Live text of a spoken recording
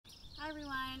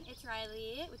everyone, it's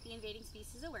Riley with the Invading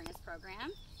Species Awareness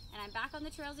Program, and I'm back on the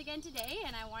trails again today,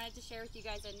 and I wanted to share with you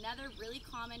guys another really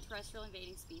common terrestrial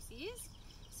invading species.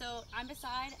 So I'm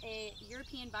beside a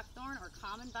European buckthorn or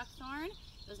common buckthorn.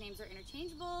 Those names are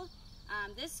interchangeable.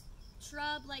 This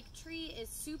shrub-like tree is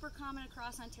super common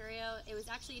across Ontario. It was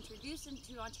actually introduced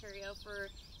into Ontario for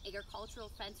agricultural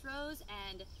fence rows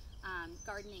and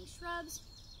gardening shrubs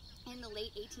in the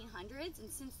late 1800s, and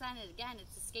since then,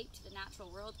 it's escaped to the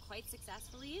natural world quite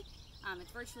successfully.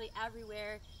 It's virtually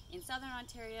everywhere in southern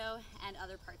Ontario and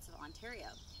other parts of Ontario.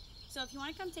 So if you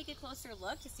want to come take a closer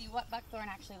look to see what buckthorn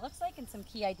actually looks like and some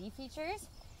key ID features.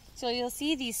 So you'll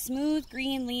see these smooth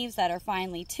green leaves that are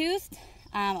finely toothed.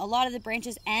 A lot of the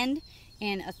branches end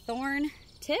in a thorn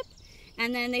tip,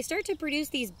 and then they start to produce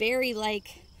these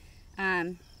berry-like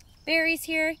berries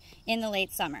here in the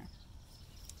late summer.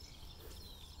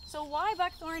 So why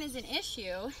buckthorn is an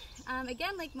issue,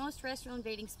 again, like most terrestrial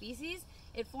invading species,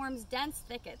 it forms dense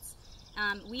thickets,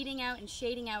 weeding out and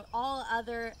shading out all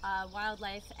other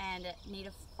wildlife and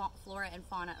native flora and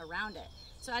fauna around it.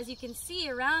 So as you can see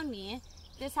around me,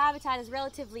 this habitat is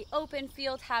relatively open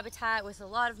field habitat with a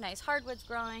lot of nice hardwoods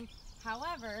growing.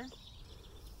 However,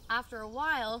 after a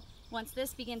while, once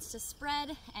this begins to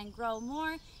spread and grow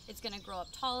more, it's going to grow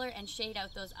up taller and shade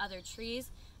out those other trees,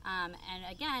 and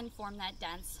again form that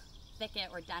dense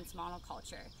thicket or dense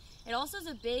monoculture. It also is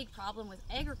a big problem with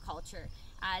agriculture,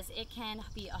 as it can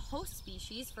be a host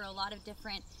species for a lot of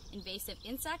different invasive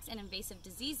insects and invasive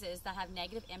diseases that have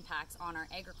negative impacts on our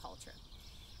agriculture.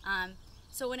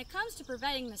 So when it comes to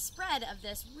preventing the spread of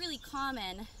this really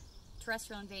common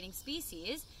terrestrial invading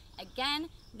species, again,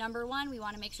 number one, we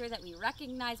want to make sure that we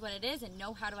recognize what it is and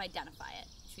know how to identify it,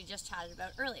 which we just chatted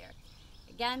about earlier.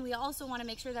 Again, we also want to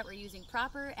make sure that we're using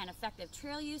proper and effective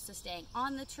trail use, so staying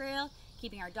on the trail,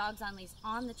 keeping our dogs on leash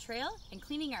on the trail, and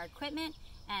cleaning our equipment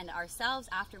and ourselves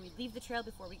after we leave the trail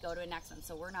before we go to a next one,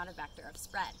 so we're not a vector of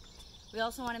spread. We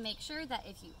also want to make sure that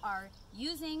if you are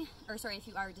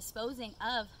disposing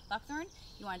of buckthorn,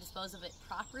 you want to dispose of it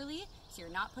properly, so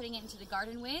you're not putting it into the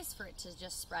garden waste for it to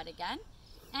just spread again.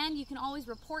 And you can always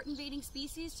report invading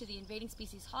species to the Invading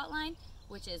Species Hotline,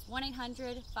 which is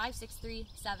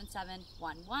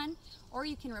 1-800-563-7711, or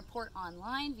you can report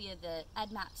online via the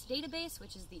EDMAPS database,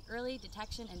 which is the Early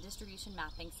Detection and Distribution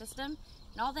Mapping System.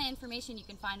 And all that information you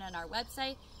can find on our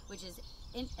website, which is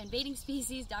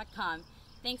invadingspecies.com.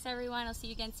 Thanks everyone, I'll see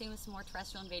you again soon with some more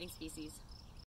terrestrial invading species.